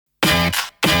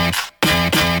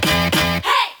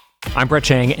I'm Brett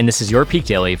Chang, and this is your Peak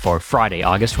Daily for Friday,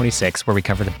 August 26th, where we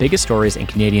cover the biggest stories in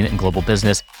Canadian and global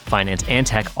business, finance, and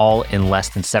tech, all in less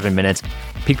than 7 minutes.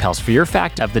 Peak Pals, for your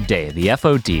fact of the day, the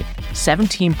FOD,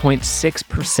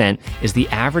 17.6% is the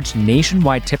average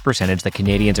nationwide tip percentage that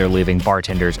Canadians are leaving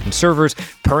bartenders and servers,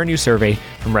 per a new survey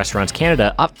from Restaurants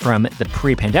Canada, up from the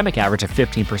pre-pandemic average of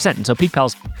 15%. And so, Peak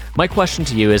Pals, my question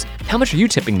to you is, how much are you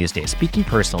tipping these days? Speaking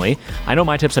personally, I know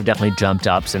my tips have definitely jumped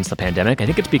up since the pandemic. I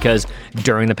think it's because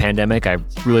during the pandemic, I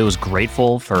really was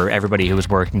grateful for everybody who was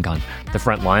working on the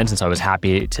front lines, and so I was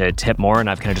happy to tip more, and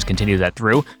I've kind of just continued that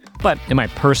through. But in my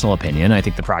personal opinion, I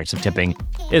think the practice of tipping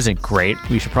isn't great.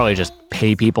 We should probably just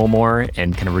pay people more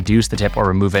and kind of reduce the tip or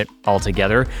remove it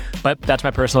altogether. But that's my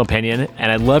personal opinion,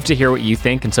 and I'd love to hear what you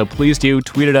think. And so please do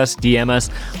tweet at us, DM us,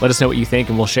 let us know what you think,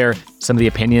 and we'll share some of the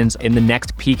opinions in the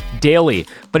next Peak Daily.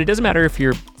 But it doesn't matter if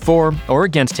you're for or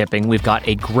against tipping. We've got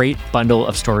a great bundle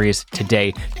of stories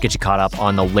today to get you caught up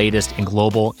on the latest in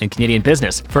global and Canadian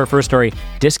business. For our first story,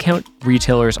 discount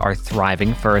retailers are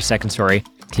thriving. For our second story,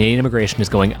 Canadian immigration is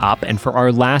going up. And for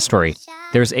our last story,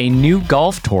 there's a new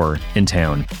golf tour in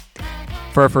town.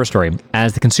 For our first story,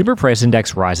 as the consumer price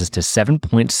index rises to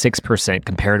 7.6%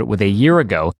 compared with a year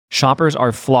ago, shoppers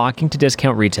are flocking to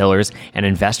discount retailers and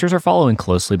investors are following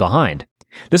closely behind.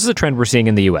 This is a trend we're seeing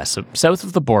in the U.S. So south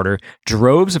of the border,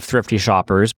 droves of thrifty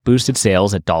shoppers boosted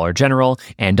sales at Dollar General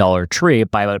and Dollar Tree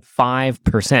by about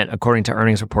 5%, according to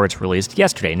earnings reports released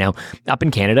yesterday. Now, up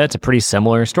in Canada, it's a pretty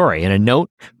similar story. In a note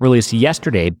released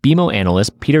yesterday, BMO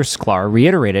analyst Peter Sklar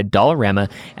reiterated Dollarama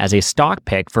as a stock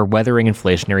pick for weathering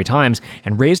inflationary times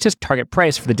and raised his target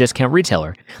price for the discount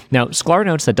retailer. Now, Sklar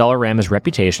notes that Dollarama's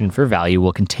reputation for value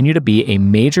will continue to be a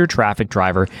major traffic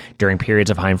driver during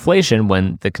periods of high inflation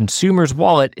when the consumer's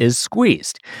wallet is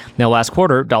squeezed. Now, last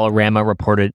quarter, Dollarama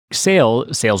reported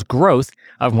sales growth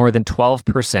of more than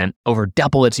 12%, over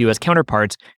double its U.S.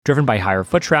 counterparts, driven by higher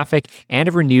foot traffic and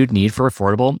a renewed need for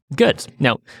affordable goods.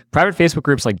 Now, private Facebook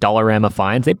groups like Dollarama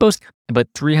Finds, they boast about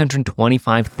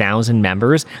 325,000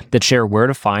 members that share where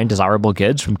to find desirable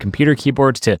goods, from computer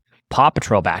keyboards to Paw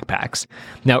Patrol backpacks.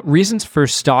 Now, reasons for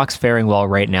stocks faring well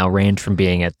right now range from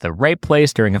being at the right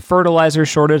place during a fertilizer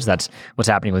shortage, that's what's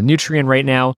happening with Nutrien right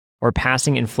now, or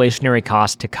passing inflationary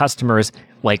costs to customers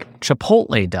like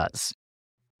Chipotle does.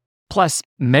 Plus,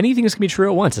 many things can be true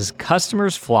at once. As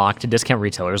customers flock to discount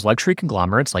retailers, luxury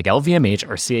conglomerates like LVMH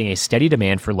are seeing a steady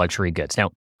demand for luxury goods. Now,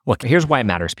 look, here's why it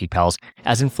matters, Peak Pals.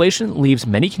 As inflation leaves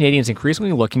many Canadians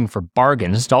increasingly looking for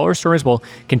bargains, dollar stores will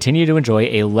continue to enjoy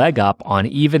a leg up on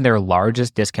even their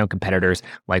largest discount competitors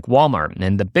like Walmart.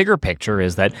 And the bigger picture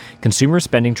is that consumer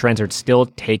spending trends are still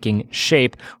taking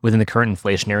shape within the current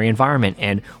inflationary environment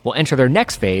and will enter their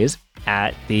next phase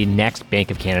at the next Bank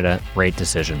of Canada rate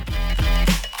decision.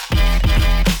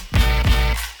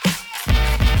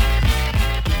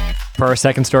 For our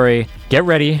second story, get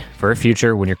ready for a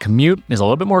future when your commute is a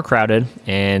little bit more crowded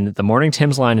and the morning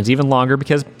Tim's line is even longer,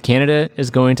 because Canada is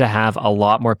going to have a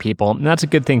lot more people, and that's a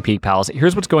good thing, Peak Pals.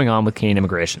 Here's what's going on with Canadian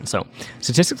immigration. So,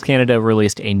 Statistics Canada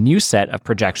released a new set of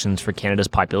projections for Canada's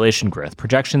population growth.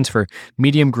 Projections for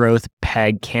medium growth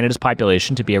peg Canada's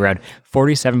population to be around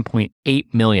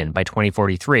 47.8 million by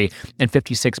 2043 and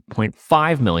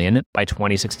 56.5 million by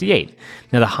 2068.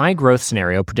 Now, the high growth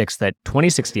scenario predicts that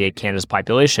 2068 Canada's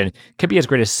population could be as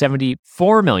great as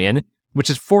 74 million, which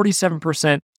is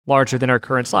 47% larger than our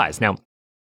current size. Now,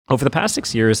 over the past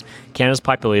 6 years, Canada's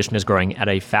population is growing at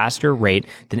a faster rate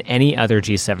than any other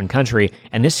G7 country.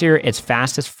 And this year, its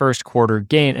fastest first quarter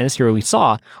gain, and this year we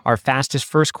saw our fastest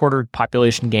first quarter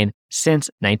population gain since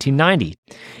 1990.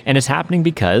 And it's happening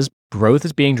because growth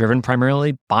is being driven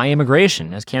primarily by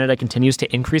immigration, as Canada continues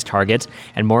to increase targets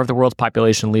and more of the world's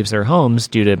population leaves their homes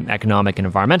due to economic and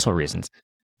environmental reasons.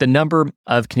 The number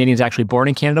of Canadians actually born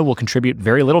in Canada will contribute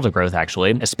very little to growth,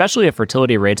 actually, especially if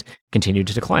fertility rates continue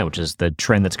to decline, which is the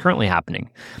trend that's currently happening.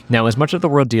 Now, as much of the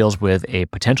world deals with a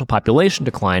potential population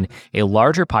decline, a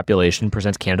larger population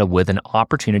presents Canada with an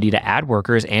opportunity to add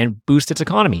workers and boost its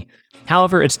economy.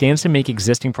 However, it stands to make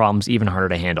existing problems even harder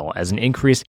to handle, as an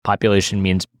increased population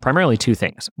means primarily two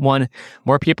things. One,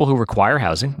 more people who require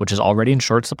housing, which is already in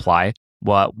short supply,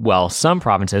 while some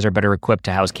provinces are better equipped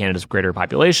to house Canada's greater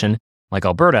population. Like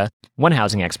Alberta, one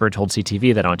housing expert told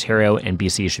CTV that Ontario and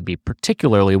BC should be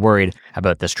particularly worried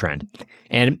about this trend.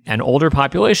 And an older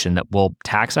population that will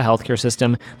tax a healthcare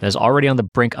system that is already on the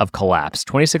brink of collapse.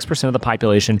 26% of the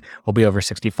population will be over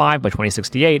 65 by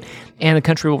 2068, and the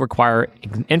country will require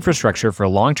infrastructure for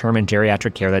long-term and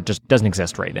geriatric care that just doesn't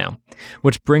exist right now.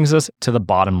 Which brings us to the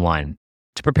bottom line.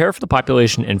 To prepare for the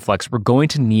population influx, we're going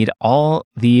to need all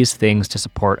these things to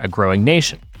support a growing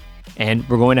nation. And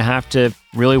we're going to have to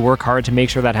really work hard to make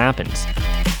sure that happens.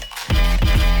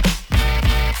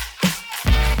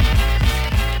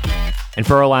 And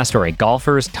for our last story,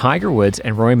 golfers Tiger Woods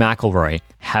and Rory McIlroy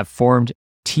have formed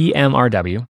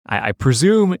TMRW. I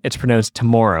presume it's pronounced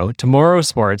Tomorrow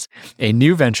Sports, a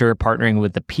new venture partnering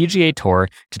with the PGA Tour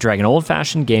to drag an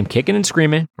old-fashioned game kicking and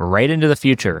screaming right into the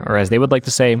future, or as they would like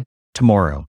to say,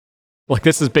 tomorrow. Look,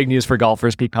 this is big news for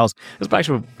golfers, Peak Pals. There's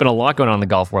actually been a lot going on in the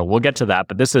golf world. We'll get to that,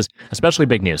 but this is especially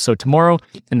big news. So tomorrow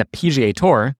in the PGA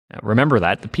Tour, remember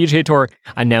that, the PGA Tour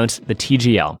announced the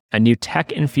TGL, a new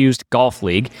tech-infused golf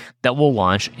league that will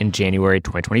launch in January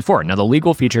 2024. Now, the league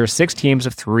will feature 6 teams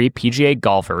of 3 PGA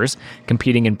golfers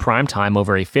competing in prime time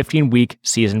over a 15-week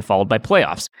season followed by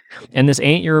playoffs. And this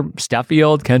ain't your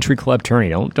Stuffield Country Club tourney.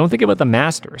 Don't think about the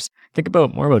Masters. Think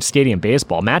more about stadium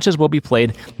baseball. Matches will be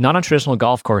played not on traditional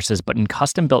golf courses, but in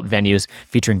custom-built venues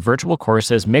featuring virtual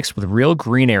courses mixed with real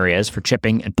green areas for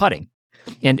chipping and putting.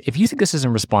 And if you think this is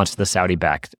in response to the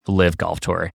Saudi-backed LIV Golf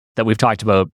Tour that we've talked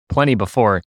about plenty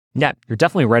before, yeah, you're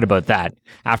definitely right about that.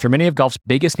 After many of golf's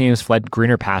biggest names fled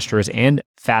greener pastures and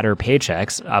fatter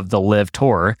paychecks of the LIV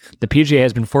Tour, the PGA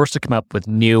has been forced to come up with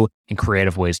new and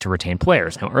creative ways to retain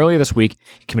players. Now, earlier this week,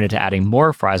 it committed to adding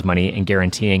more prize money and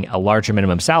guaranteeing a larger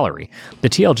minimum salary. The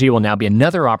TLG will now be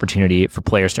another opportunity for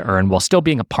players to earn while still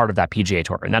being a part of that PGA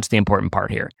Tour, and that's the important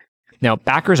part here. Now,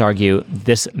 backers argue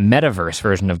this metaverse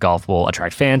version of golf will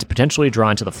attract fans potentially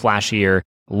drawn to the flashier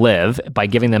LIV by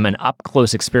giving them an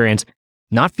up-close experience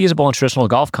not feasible in traditional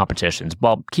golf competitions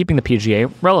while keeping the PGA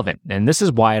relevant. And this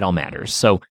is why it all matters.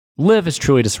 So LIV has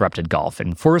truly disrupted golf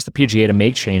and forced the PGA to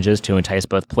make changes to entice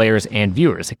both players and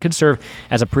viewers. It could serve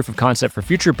as a proof of concept for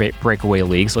future breakaway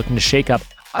leagues looking to shake up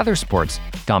other sports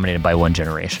dominated by one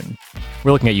generation.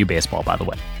 We're looking at you, baseball, by the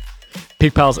way.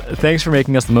 Peak Pals, thanks for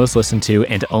making us the most listened to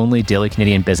and only daily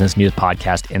Canadian business news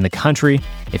podcast in the country.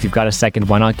 If you've got a second,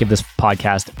 why not give this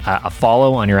podcast a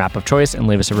follow on your app of choice and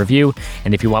leave us a review?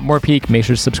 And if you want more Peak, make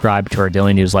sure to subscribe to our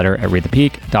daily newsletter at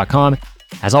readthepeak.com.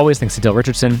 As always, thanks to Dale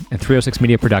Richardson and 306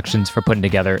 Media Productions for putting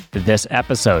together this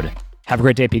episode. Have a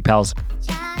great day, Peak Pals.